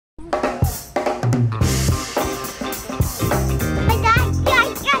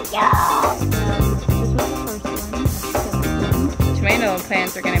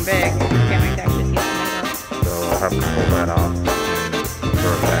plants are getting big. Can't wait to actually see tomatoes. So I'll have to pull that off and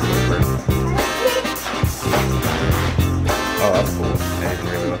throw it back over. Oh, that's cool. I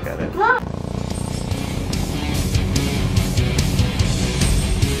didn't really look at it.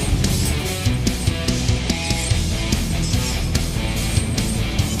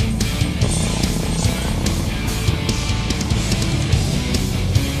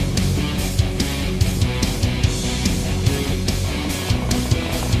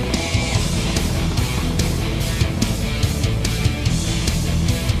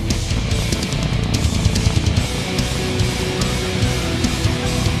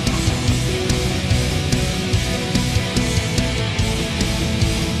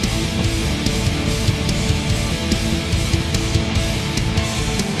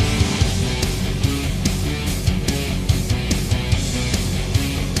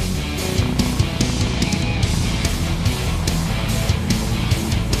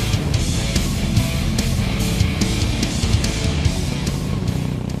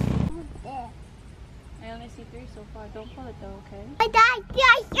 So far, don't pull it though,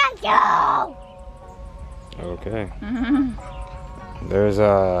 Okay. There's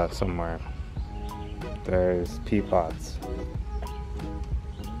somewhere. There's pea pods.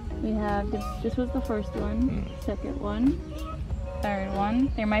 We have this was the first one, second one, third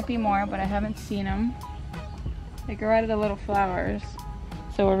one. There might be more, but I haven't seen them. They grow out of the little flowers,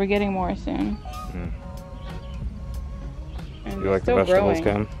 so we're getting more soon. And You like the vegetables,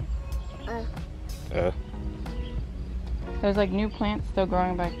 growing. Cam? There's like new plants still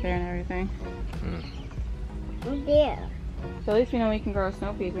growing back there and everything. Yeah. So at least we know we can grow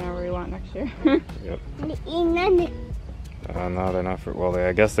snow peas whenever we want next year. Yep. No, they're not for, well,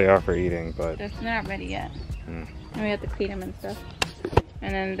 I guess they are for eating, but... They're not ready yet. And we have to clean them and stuff.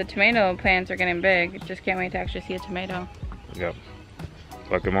 And then the tomato plants are getting big. Just can't wait to actually see a tomato. Yep.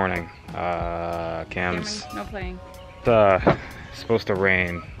 But good morning. Cam's... No playing. It's supposed to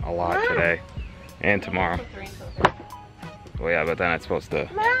rain a lot today. And tomorrow. Well, yeah, but then it's supposed to...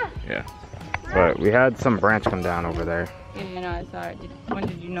 Yeah. But we had some branch come down over there. Yeah, I know, I saw it. When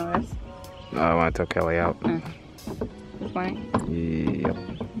did you notice? When I took Kelly out. This morning? Yep.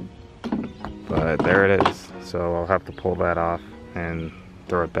 But there it is. So I'll have to pull that off and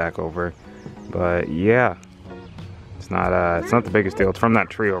throw it back over. But yeah, it's not the biggest deal. It's from that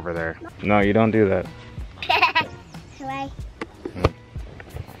tree over there. No, you don't do that.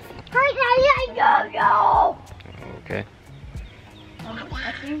 Okay.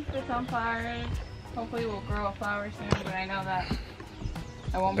 I think the sunflowers hopefully will grow a flower soon, but I know that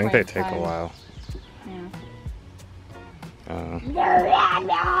I won't. I think they take a while. Yeah.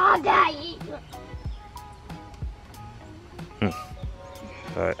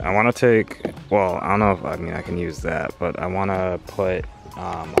 But I want to take, well, I don't know if, I mean, I can use that, but I want to put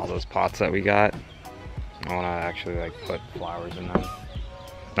all those pots that we got, I want to actually like put flowers in them.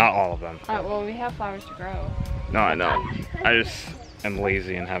 Not all of them. Well, we have flowers to grow. No, I know. I just am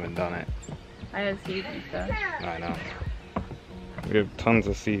lazy and haven't done it. I have seeds and stuff. I know. We have tons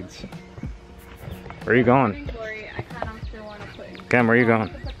of seeds. Where are you going? Cam, where are you going?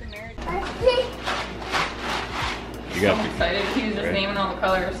 You got. I'm excited. He was just naming all the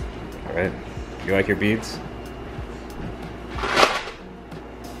colors. Alright. You like your beads?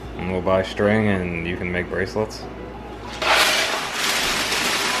 And we'll buy string and you can make bracelets.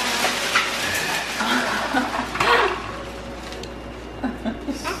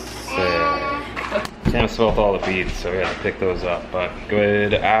 Cam spilled all the beads, so we had to pick those up. But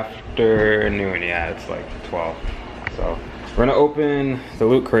good afternoon. Yeah, it's like 12. So we're gonna open the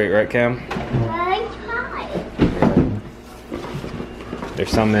loot crate, right, Cam? There's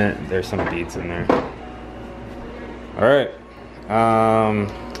some beads in there. All right.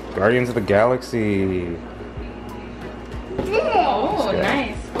 Guardians of the Galaxy. Oh,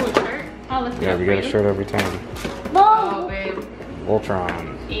 nice. Oh, a shirt. Oh, let's Yeah, we get a shirt every time. Oh, babe.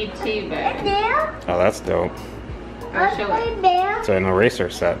 Voltron. E.T. babe. Oh, that's dope. I'll show it. It's an eraser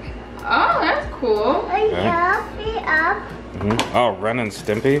set. Oh, that's cool. Oh, Ren and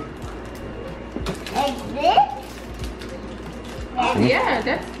Stimpy. Yeah,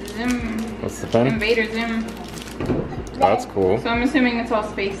 that's Zim. What's the pen? Invader Zim. Oh, that's cool. So I'm assuming it's all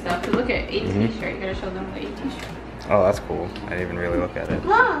space stuff. So look at AT shirt. You gotta show them the AT shirt. Oh, that's cool. I didn't even really look at it.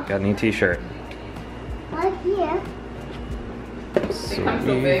 Got an ET shirt. Right here. They come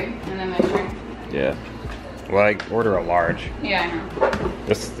so big and then they shrink. Yeah. Well, I order a large. Yeah, I know.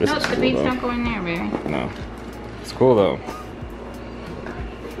 This No, is the cool beads though. don't go in there, baby. No. It's cool though.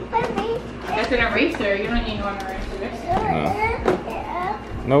 That's an eraser. You don't need one eraser. No.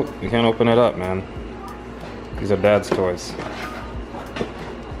 Nope, you can't open it up, man. These are Dad's toys.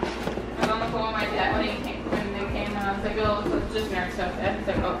 bill, so it's just nerd stuff. It's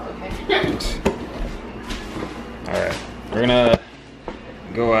like, oh, okay. Alright, we're gonna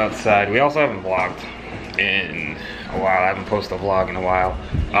go outside. We also haven't vlogged in a while. I haven't posted a vlog in a while.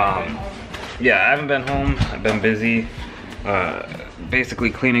 Yeah, I haven't been home. I've been busy basically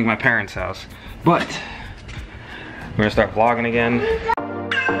cleaning my parents' house. But we're gonna start vlogging again.